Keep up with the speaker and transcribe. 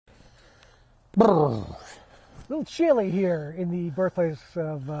A little chilly here in the birthplace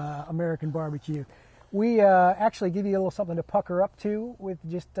of American barbecue. We actually give you a little something to pucker up to with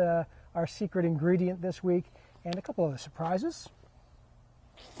just our secret ingredient this week and a couple other surprises.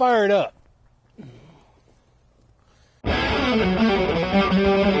 Fire it up.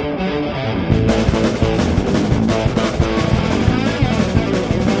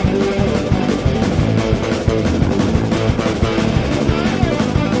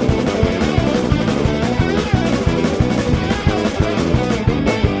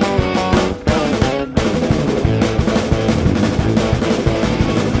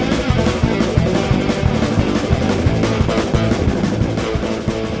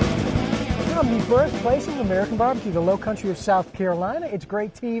 Birthplace of American barbecue, the low country of South Carolina. It's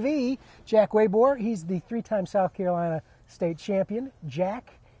Grate TV. Jack Waybor, he's the three-time South Carolina state champion.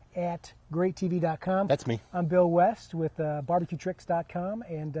 Jack at GrateTV.com. That's me. I'm Bill West with BarbecueTricks.com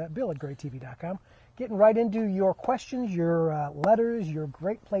and Bill at GrateTV.com. Getting right into your questions, your letters, your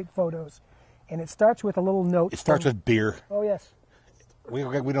great plate photos. And it starts with a little note. It starts with beer. Oh, yes. We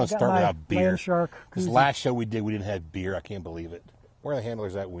don't start without beer. Land Shark. Because last show we did, we didn't have beer. I can't believe it. Where are the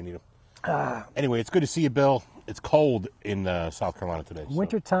handlers at when we need them? Anyway, it's good to see you, Bill. It's cold in South Carolina today.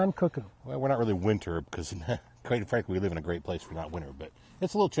 Wintertime cooking. Well, we're not really winter because, quite frankly, we live in a great place for not winter. But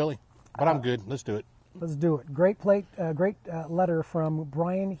it's a little chilly. But I'm good. Let's do it. Let's do it. Great letter from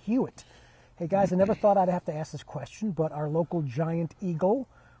Brian Hewitt. Hey, guys, I never thought I'd have to ask this question, but our local Giant Eagle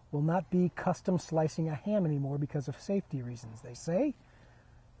will not be custom slicing a ham anymore because of safety reasons, they say.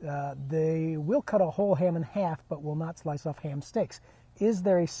 They will cut a whole ham in half, but will not slice off ham steaks. Is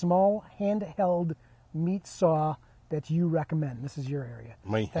there a small handheld meat saw that you recommend? This is your area.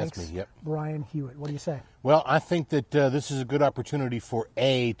 That's me, yep. Brian Hewitt. What do you say? Well, I think that this is a good opportunity for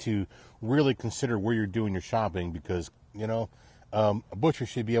to really consider where you're doing your shopping because, a butcher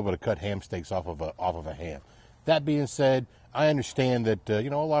should be able to cut ham steaks off of a ham. That being said, I understand that, a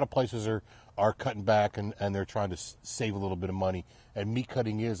lot of places are cutting back and they're trying to save a little bit of money. And meat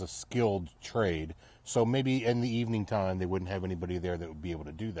cutting is a skilled trade. So maybe in the evening time, they wouldn't have anybody there that would be able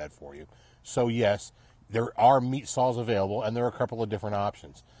to do that for you. So yes, there are meat saws available, and there are a couple of different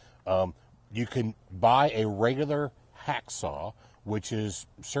options. You can buy a regular hacksaw, which is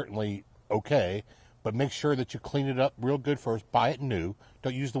certainly okay, but make sure that you clean it up real good first. Buy it new.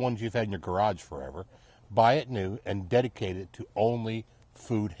 Don't use the ones you've had in your garage forever. Buy it new and dedicate it to only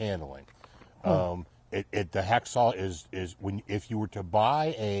food handling. The hacksaw is if you were to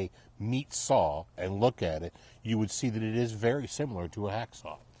buy a meat saw and look at it, you would see that it is very similar to a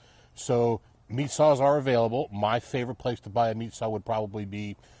hacksaw. So meat saws are available. My favorite place to buy a meat saw would probably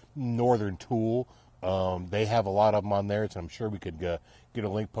be Northern Tool. They have a lot of them on there, so I'm sure we could get a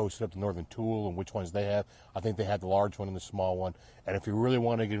link posted up to Northern Tool and which ones they have. I think they have the large one and the small one. And if you really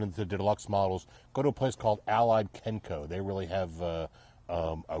want to get into the deluxe models, go to a place called Allied Kenco. They really have a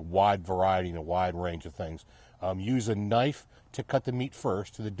wide variety and a wide range of things. Use a knife to cut the meat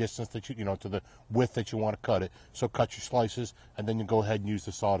first to the distance that to the width that you want to cut it. So cut your slices, and then you go ahead and use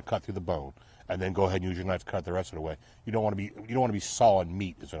the saw to cut through the bone, and then go ahead and use your knife to cut the rest of the way. You don't want to be sawing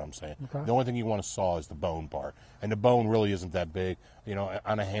meat, is what I'm saying. Okay. The only thing you want to saw is the bone part, and the bone really isn't that big.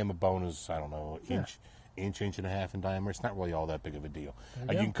 On a ham, a bone is inch and a half in diameter. It's not really all that big of a deal.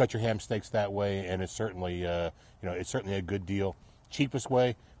 You can cut your ham steaks that way, and it's certainly it's certainly a good deal. Cheapest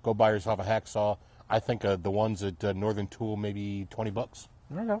way, go buy yourself a hacksaw. I think the ones at Northern Tool, maybe $20.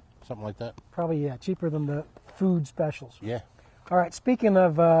 There you go. Something like that. Probably, cheaper than the food specials. Yeah. All right, speaking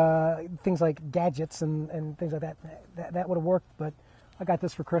of things like gadgets and things like that would have worked, but I got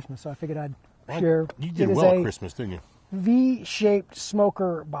this for Christmas, so I figured I'd share. You did well at Christmas, didn't you? V-shaped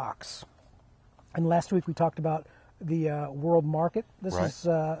smoker box. And last week we talked about the world market. This is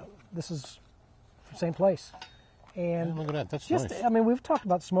the same place. And look at that. That's nice. I mean, we've talked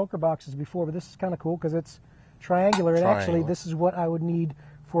about smoker boxes before, but this is kind of cool because it's triangular. And actually, this is what I would need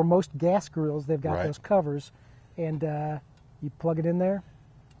for most gas grills. They've got those covers, and you plug it in there,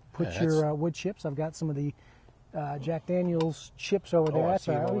 put your wood chips. I've got some of the Jack Daniel's chips over there. That's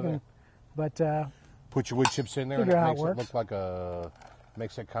all right. But put your wood chips in there, and it makes it look like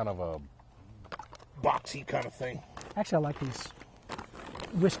makes it kind of a boxy kind of thing. Actually, I like these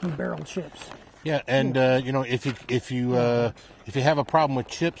whiskey barrel chips. Yeah, and if you have a problem with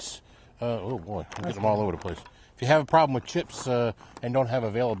chips, oh boy, I'm getting them all over the place. If you have a problem with chips and don't have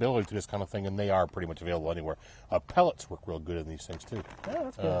availability to this kind of thing, and they are pretty much available anywhere, pellets work real good in these things too. Oh,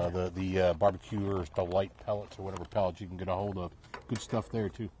 that's good. The barbecuers, the light pellets or whatever pellets you can get a hold of, good stuff there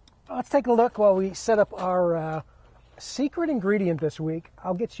too. Let's take a look while we set up our secret ingredient this week.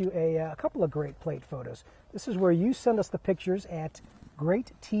 I'll get you a couple of great plate photos. This is where you send us the pictures at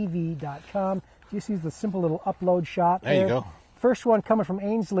gratetv.com. You see the simple little upload shot There you go. First one coming from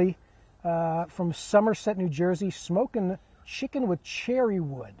Ainsley, from Somerset, New Jersey, smoking chicken with cherry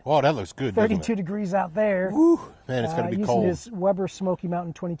wood. Oh, that looks good. 32 degrees out there. Woo. Man, it's going to be cold. Using his Weber Smoky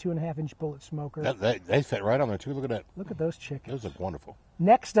Mountain 22.5-inch bullet smoker. They fit right on there, too. Look at that. Look at those chickens. Those look wonderful.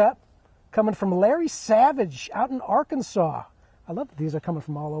 Next up, coming from Larry Savage out in Arkansas. I love that these are coming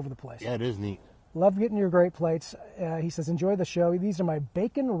from all over the place. Yeah, it is neat. Love getting your Grate plates. He says, enjoy the show. These are my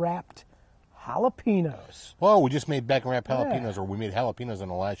bacon-wrapped jalapenos. Oh, we just made bacon-wrapped jalapenos, or we made jalapenos on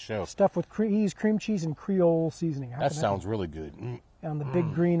the last show. Stuffed with cream cheese and Creole seasoning. That sounds really good. On the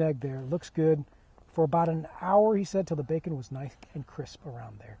big green egg there. Looks good. For about an hour, he said, till the bacon was nice and crisp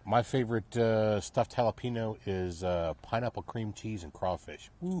around there. My favorite stuffed jalapeno is pineapple cream cheese and crawfish.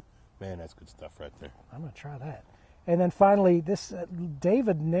 Ooh, man, that's good stuff right there. I'm going to try that. And then finally, this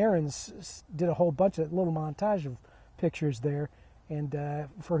David Narins did a whole bunch of little montage of pictures there. And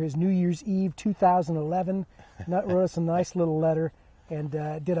for his New Year's Eve 2011, wrote us a nice little letter and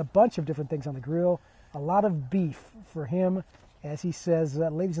did a bunch of different things on the grill. A lot of beef for him. As he says,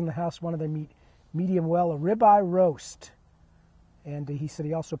 ladies in the house wanted their meat medium well, a ribeye roast. And he said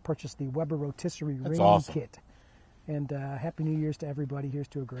he also purchased the Weber Rotisserie ring kit. And Happy New Year's to everybody. Here's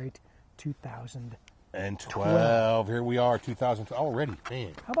to a great 2012. Here we are, 2012 already.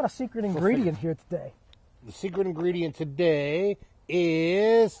 Man. How about a secret ingredient here today? The secret ingredient today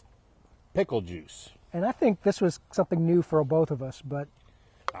is pickle juice. And I think this was something new for both of us, but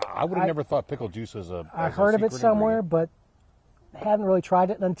I would have never thought pickle juice was I heard of it somewhere, but hadn't really tried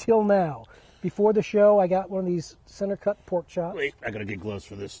it until now. Before the show, I got one of these center cut pork chops. Wait, I gotta get gloves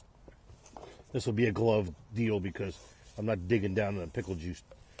for this. This will be a glove deal because I'm not digging down in the pickle juice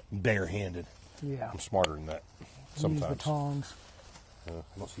barehanded. Yeah, I'm smarter than that. Sometimes. Use the tongs. I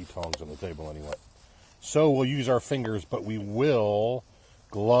don't see tongs on the table anyway. So we'll use our fingers, but we will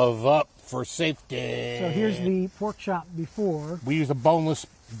glove up for safety. So here's the pork chop before. We use a boneless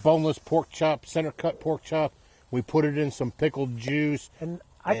pork chop, center cut pork chop. We put it in some pickled juice. And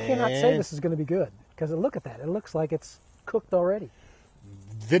I cannot say this is going to be good because look at that. It looks like it's cooked already.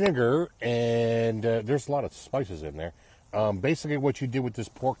 Vinegar, and there's a lot of spices in there. Basically what you did with this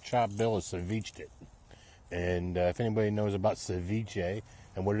pork chop, Bill, is ceviche it. And if anybody knows about ceviche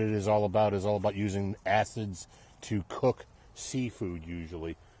and what it is all about using acids to cook seafood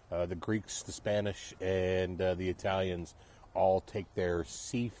usually. The Greeks, the Spanish, and the Italians all take their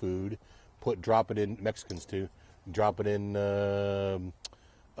seafood, drop it in, Mexicans too, drop it in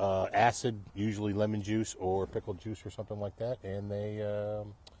acid, usually lemon juice or pickle juice or something like that, and they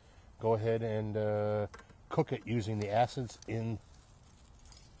go ahead and cook it using the acids in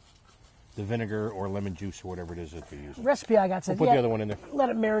the vinegar or lemon juice or whatever it is that they're using. Recipe I got said, We'll put the other one in there. Let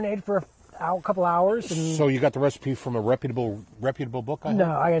it marinate for a couple hours. And so you got the recipe from a reputable book? No,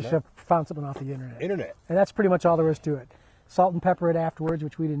 I just found something off the internet. And that's pretty much all there is to it. Salt and pepper it afterwards,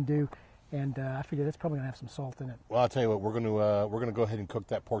 which we didn't do. And I figured it's probably going to have some salt in it. Well, I'll tell you what, we're going to go ahead and cook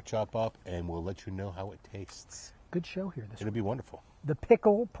that pork chop up, and we'll let you know how it tastes. Good show here this week. It'll be wonderful. The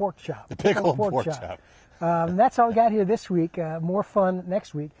pickle pork chop. The pickle pork chop. That's all we got here this week. More fun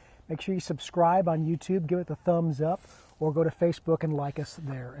next week. Make sure you subscribe on YouTube, give it the thumbs up, or go to Facebook and like us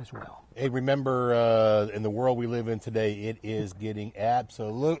there as well. Hey, remember, in the world we live in today, it is getting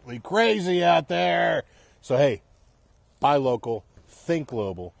absolutely crazy out there. So, hey, buy local, think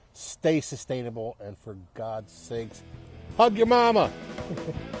global, stay sustainable, and for God's sakes, hug your mama.